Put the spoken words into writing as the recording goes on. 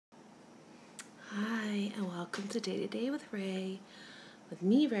welcome to Day to Day with Ray, with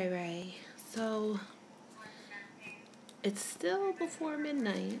me, Ray Ray. So, it's still before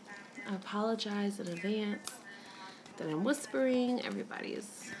midnight. I apologize in advance that I'm whispering. Everybody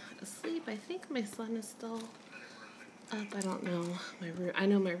is asleep. I think my son is still up. I don't know. I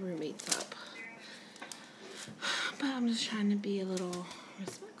know my roommate's up. But I'm just trying to be a little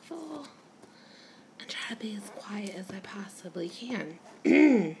respectful and try to be as quiet as I possibly can.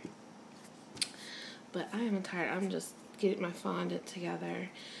 But I am tired. I'm just getting my fondant together.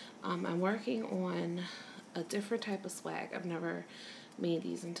 I'm working on a different type of swag. I've never made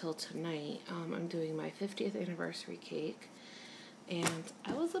these until tonight. I'm doing my 50th anniversary cake. And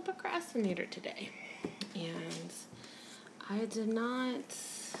I was a procrastinator today. And I did not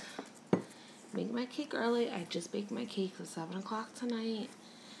make my cake early. I just baked my cake at 7 o'clock tonight.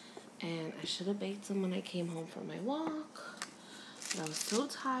 And I should have baked them when I came home from my walk. But I was so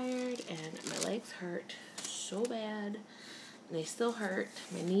tired and my legs hurt so bad. And they still hurt.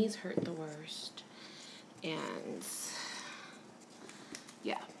 My knees hurt the worst. And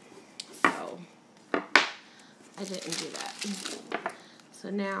yeah. So I didn't do that. So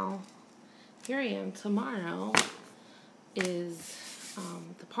now here I am. Tomorrow is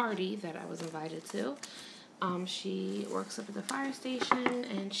the party that I was invited to. She works up at the fire station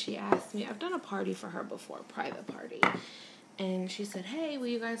and she asked me, I've done a party for her before, a private party. And she said, hey, will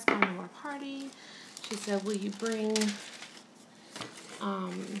you guys come to our party? She said, will you bring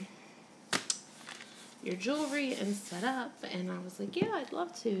your jewelry and set up? And I was like, yeah, I'd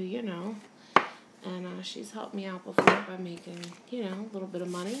love to, you know. And she's helped me out before by making, you know, a little bit of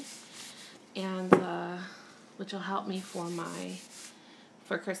money. And which will help me for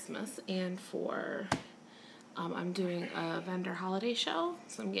Christmas and for, I'm doing a vendor holiday show.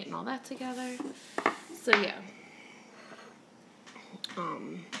 So I'm getting all that together. So yeah.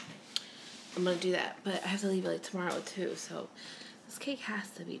 I'm going to do that, but I have to leave it like tomorrow too, so this cake has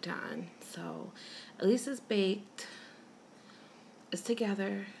to be done. So at least it's baked, it's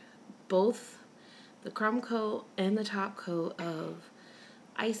together, both the crumb coat and the top coat of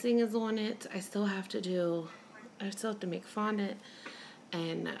icing is on it. I still have to make fondant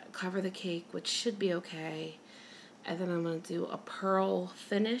and cover the cake, which should be okay, and then I'm going to do a pearl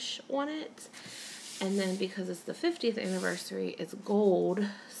finish on it. And then because it's the 50th anniversary, it's gold.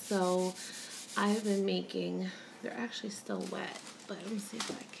 So I've been making, they're actually still wet, but let me see if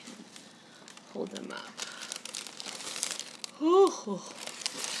I can hold them up. Ooh.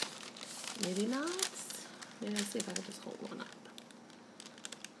 Maybe not. Maybe I'll see if I can just hold one up.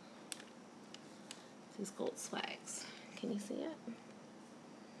 These gold swags. Can you see it?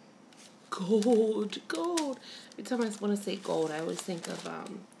 Gold, gold. Every time I want to say gold, I always think of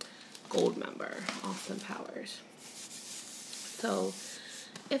Gold member, Austin Powers. So,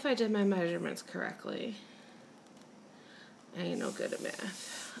 if I did my measurements correctly, I ain't no good at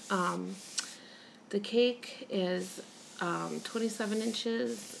math. The cake is 27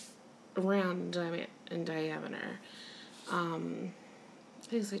 inches around in diameter. I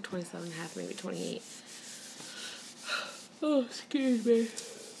think it's like 27 and a half, maybe 28. Oh, excuse me.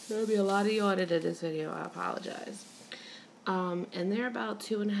 There'll be a lot of yawning in this video. I apologize. And they're about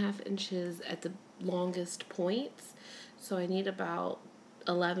 2.5 inches at the longest points. So I need about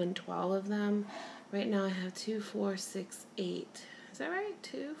 11, 12 of them. Right now I have 2, 4, 6, 8. Is that right?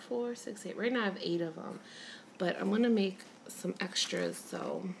 2, 4, 6, 8. Right now I have 8 of them. But I'm going to make some extras.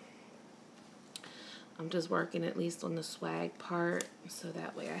 So I'm just working at least on the swag part. So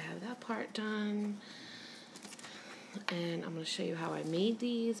that way I have that part done. And I'm going to show you how I made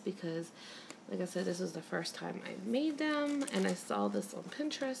these because, like I said, this is the first time I made them, and I saw this on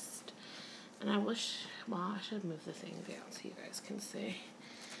Pinterest, and I wish, well, I should move the thing down so you guys can see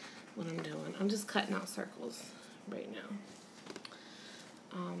what I'm doing. I'm just cutting out circles right now.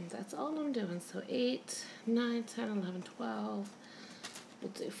 That's all I'm doing. So 8, 9, 10, 11, 12.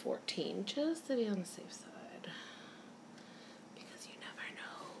 We'll do 14 just to be on the safe side because you never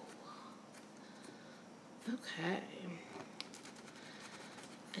know. Okay.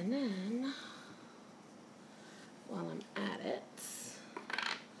 And then, while I'm at it,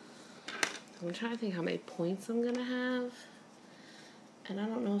 I'm trying to think how many points I'm going to have. And I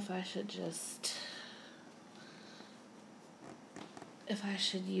don't know if I should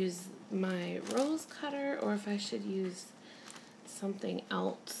use my rose cutter or if I should use something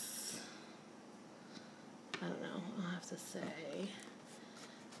else. I don't know. I'll have to say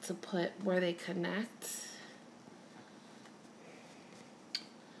to put where they connect.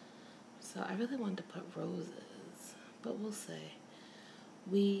 So I really wanted to put roses, but we'll see.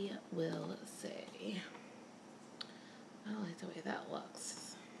 We will see. I don't like the way that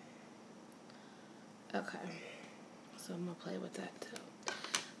looks. Okay, so I'm going to play with that too.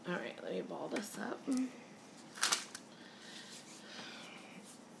 Alright, let me ball this up.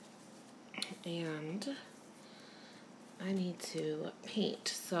 And I need to paint.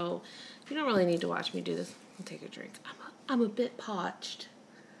 So you don't really need to watch me do this. I'll take a drink. I'm a bit parched.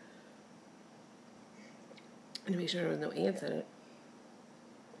 And make sure there was no ants in it.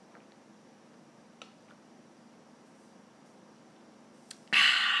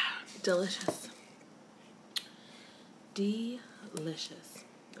 Delicious. Delicious.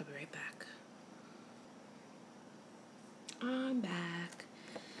 I'll be right back. I'm back.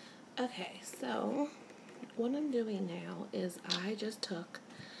 Okay, so what I'm doing now is I just took,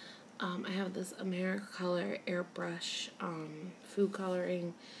 I have this Americolor airbrush food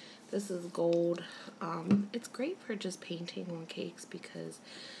coloring. This is gold. It's great for just painting on cakes because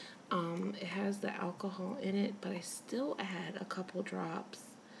it has the alcohol in it, but I still add a couple drops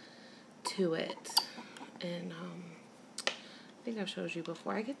to it. And I think I've showed you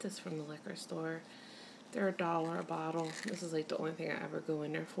before. I get this from the liquor store. They're $1 a bottle. This is like the only thing I ever go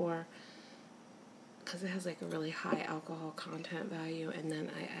in there for because it has like a really high alcohol content value. And then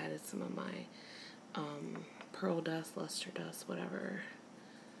I added some of my pearl dust, luster dust, whatever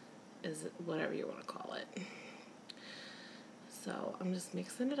you want to call it. So I'm just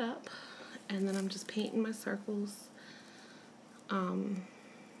mixing it up, and then I'm just painting my circles. And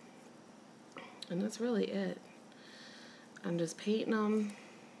that's really it. I'm just painting them,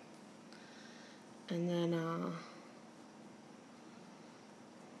 and then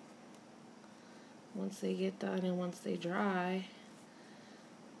once they get done and once they dry,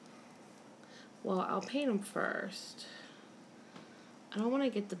 well, I'll paint them first. I don't want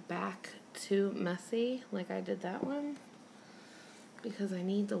to get the back too messy like I did that one because I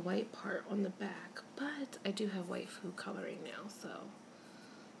need the white part on the back, but I do have white food coloring now, so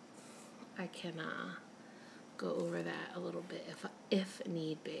I can go over that a little bit if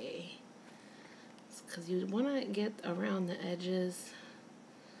need be. Because you want to get around the edges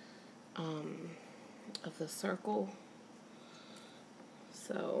of the circle.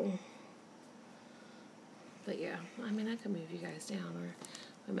 So, but yeah, I mean, I can move you guys down, or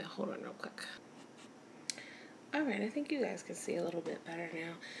wait a minute, hold on real quick. Alright, I think you guys can see a little bit better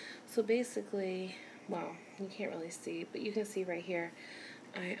now. So basically, well, you can't really see, but you can see right here,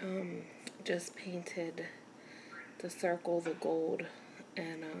 I just painted the circle, the gold,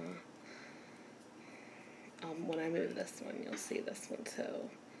 and when I move this one, you'll see this one too.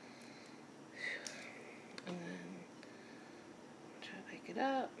 And then try to pick it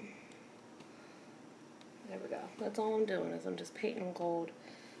up. There we go. That's all I'm doing is I'm just painting them gold.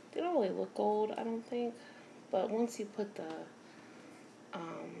 They don't really look gold, I don't think, but once you put the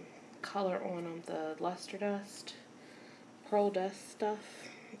color on them, the luster dust, pearl dust stuff,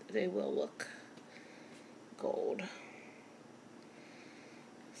 they will look gold.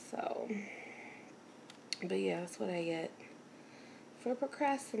 So, but yeah, that's what I get for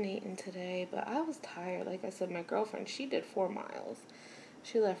procrastinating today. But I was tired. Like I said, my girlfriend, she did 4 miles.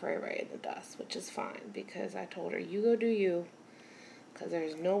 She left right in the dust, which is fine because I told her, you go do you, because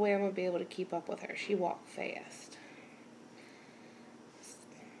there's no way I'm going to be able to keep up with her. She walked fast.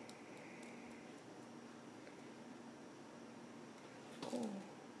 Oh.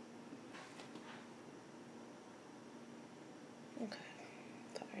 Okay.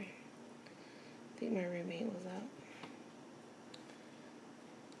 Sorry. I think my roommate was up.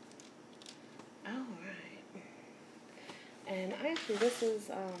 Alright. And actually, this is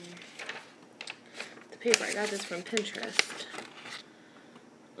the paper. I got this from Pinterest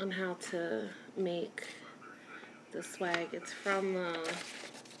on how to make the swag. It's from the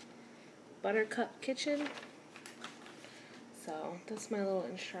Buttercup Kitchen. So that's my little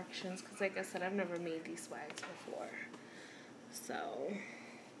instructions, because like I said, I've never made these swags before. So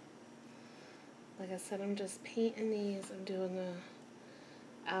like I said, I'm just painting these. I'm doing the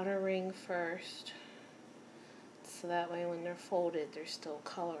outer ring first, so that way when they're folded there's still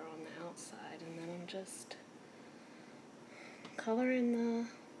color on the outside, and then I'm just coloring the,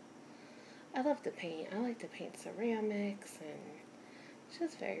 I love to paint. I like to paint ceramics, and it's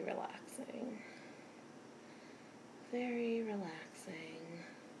just very relaxing. Very relaxing.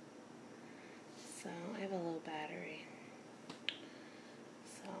 So I have a low battery,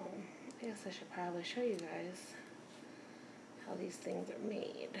 so I guess I should probably show you guys how these things are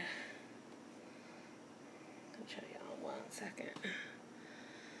made. I'll show y'all in 1 second.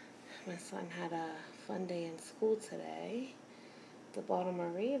 My son had a fun day in school today. The Baltimore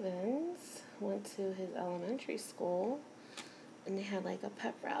Ravens went to his elementary school, and they had like a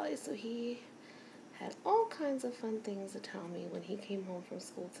pep rally, so he had all kinds of fun things to tell me when he came home from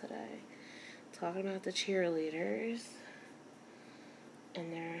school today. talking about the cheerleaders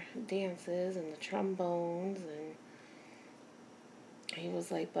and their dances and the trombones, and he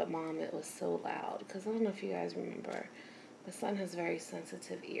was like, but Mom, it was so loud. Because I don't know if you guys remember, my son has very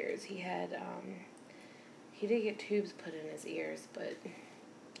sensitive ears. He did get tubes put in his ears, but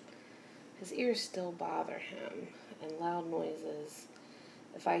his ears still bother him, and loud noises.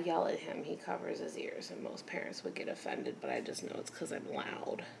 If I yell at him, he covers his ears, and most parents would get offended, but I just know it's because I'm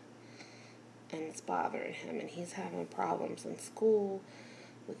loud, and it's bothering him, and he's having problems in school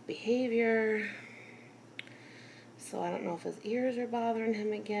with behavior. So I don't know if his ears are bothering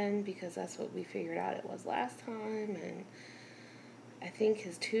him again, because that's what we figured out it was last time, and I think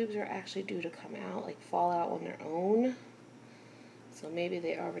his tubes are actually due to come out, like fall out on their own. So maybe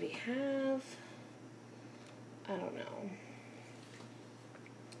they already have. I don't know.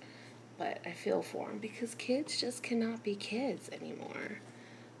 But I feel for him, because kids just cannot be kids anymore.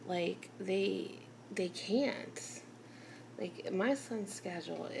 Like, they can't. Like, my son's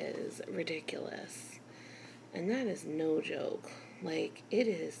schedule is ridiculous. And that is no joke. Like, it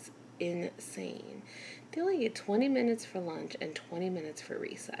is insane. They only get 20 minutes for lunch and 20 minutes for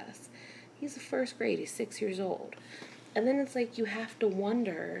recess. He's in first grade. He's 6 years old. And then it's like you have to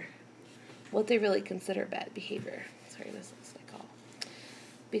wonder what they really consider bad behavior. Sorry, this looks like all.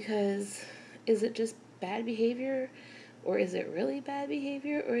 Because is it just bad behavior? Or is it really bad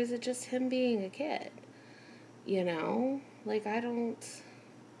behavior? Or is it just him being a kid? You know? Like, I don't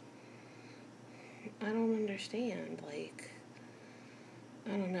understand. Like,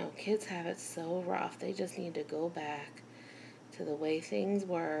 I don't know. Kids have it so rough. They just need to go back to the way things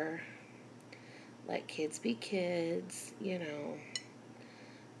were. Let kids be kids, you know.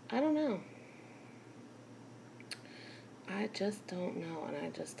 I don't know. I just don't know, and I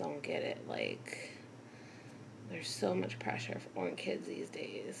just don't get it. Like, there's so much pressure on kids these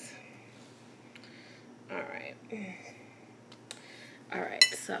days. Alright,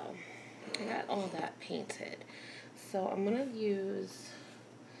 so I got all that painted. So I'm going to use,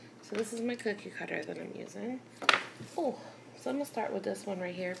 so this is my cookie cutter that I'm using. Oh, so I'm going to start with this one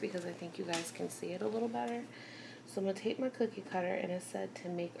right here, because I think you guys can see it a little better. So I'm going to take my cookie cutter, and it said to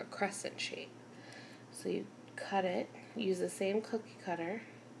make a crescent shape. So you cut it, use the same cookie cutter.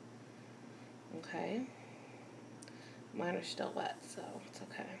 Okay. Mine are still wet, so it's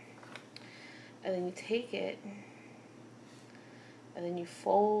okay. And then you take it, and then you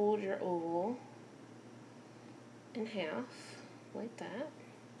fold your oval in half, like that.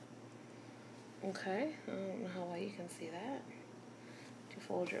 Okay, I don't know how well you can see that. You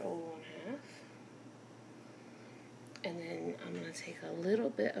fold your oval in half. And then I'm going to take a little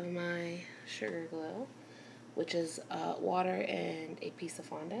bit of my sugar glue, which is water and a piece of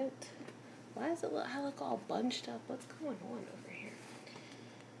fondant. Why does it look all bunched up? What's going on over here?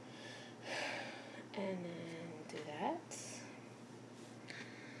 And then do that.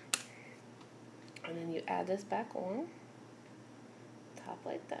 And then you add this back on top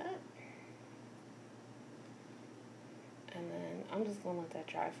like that. And then I'm just going to let that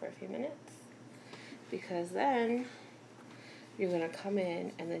dry for a few minutes, because then you're going to come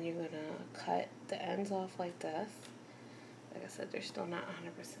in and then you're going to cut the ends off like this. Like I said, they're still not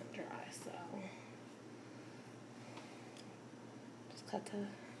 100% dry, so just cut the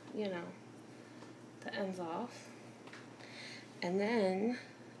ends off. And then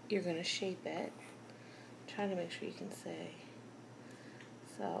you're going to shape it. Try to make sure you can see.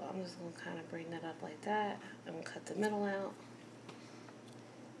 So I'm just going to kind of bring that up like that. I'm going to cut the middle out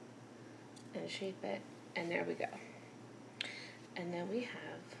and shape it. And there we go. And then we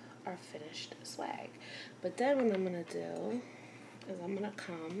have our finished swag. But then what I'm going to do is I'm going to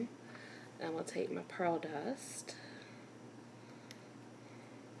come and I'm going to take my pearl dust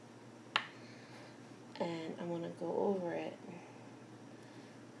and I'm going to go over it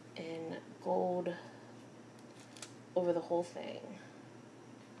in gold, over the whole thing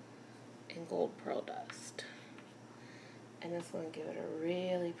in gold pearl dust. And it's going to give it a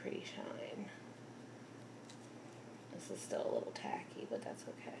really pretty shine. This is still a little tacky, but that's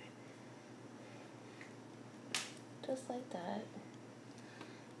okay. Just like that.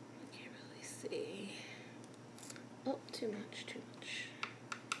 I can't really see. Oh, too much.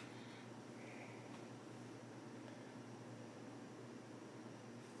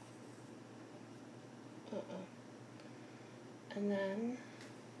 And then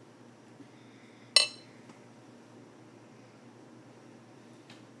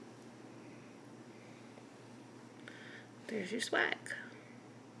there's your swag.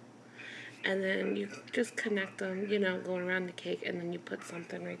 And then you just connect them, you know, going around the cake, and then you put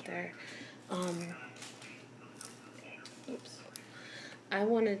something right there. Oops. I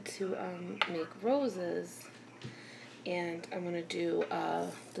wanted to make roses, and I'm going to do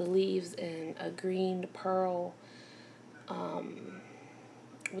the leaves in a green pearl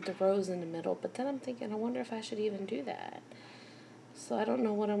with the rose in the middle. But then I'm thinking, I wonder if I should even do that. So I don't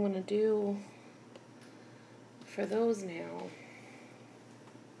know what I'm going to do for those now.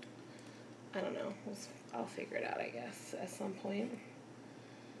 I don't know. I'll figure it out, I guess, at some point.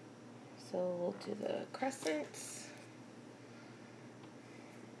 So we'll do the crescents.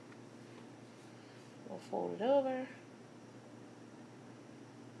 We'll fold it over.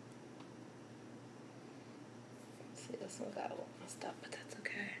 See, this one got a little messed up, but that's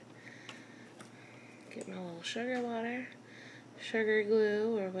okay. Get my little sugar water, sugar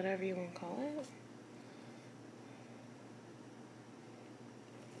glue, or whatever you want to call it.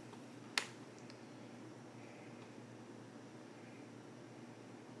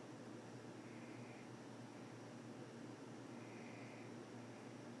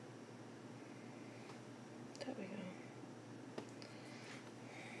 There we go.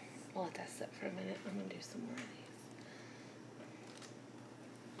 I'll let that sit for a minute. I'm going to do some more of these.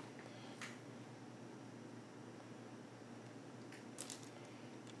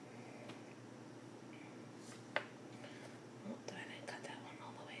 Oh, I didn't cut that one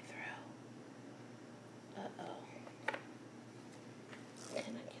all the way through. Uh-oh. Can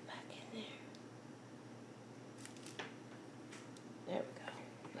I get back in there? There we go.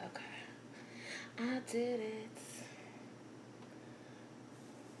 Okay. I did it.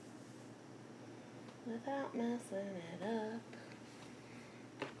 Without messing it up.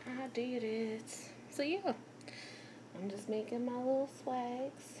 I did it. So yeah, I'm just making my little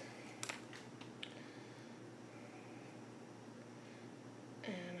swags.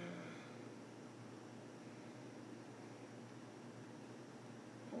 And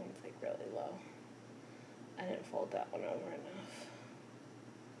that one's like really low. I didn't fold that one over enough.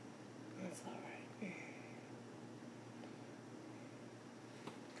 That's alright.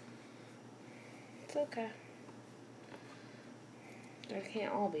 It's okay. They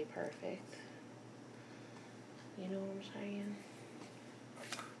can't all be perfect. You know what I'm saying?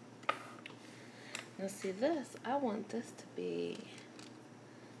 Now see this, I want this to be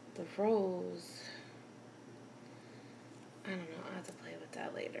the rose. I don't know, I have to play with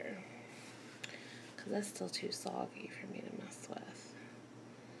that later. Because that's still too soggy for me to mess with.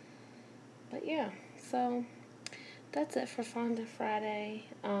 But yeah, so that's it for Fondant Friday.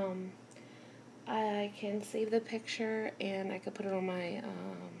 I can save the picture and I could put it on my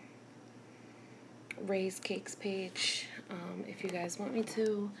raised cakes page if you guys want me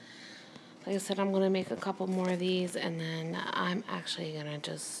to. Like I said, I'm going to make a couple more of these and then I'm actually going to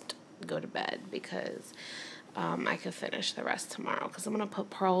just go to bed because I can finish the rest tomorrow because I'm going to put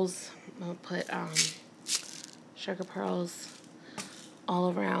pearls, I'm going to put sugar pearls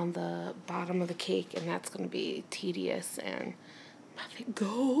all around the bottom of the cake, and that's going to be tedious. And I think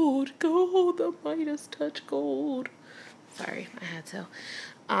gold, the Midas touch gold. Sorry, I had to.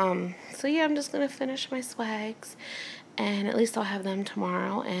 So yeah, I'm just going to finish my swags, and at least I'll have them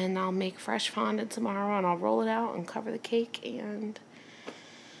tomorrow, and I'll make fresh fondant tomorrow, and I'll roll it out and cover the cake, and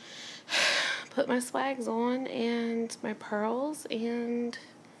put my swags on, and my pearls, and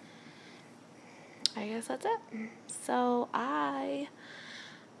I guess that's it. So I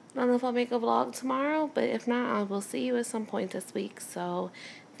don't know if I'll make a vlog tomorrow, but if not, I will see you at some point this week. So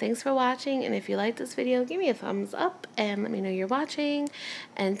thanks for watching, and if you like this video, give me a thumbs up and let me know you're watching.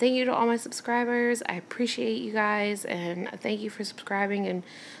 And thank you to all my subscribers. I appreciate you guys, and thank you for subscribing and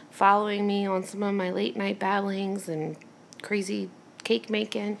following me on some of my late night babblings and crazy cake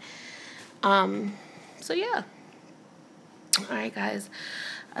making. So yeah. Alright guys,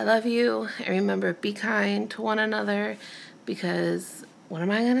 I love you, and remember, be kind to one another, because what am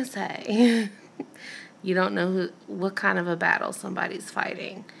I gonna say? You don't know what kind of a battle somebody's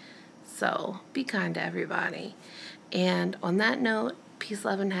fighting. So be kind to everybody. And on that note, peace,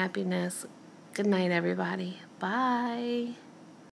 love, and happiness. Good night, everybody. Bye.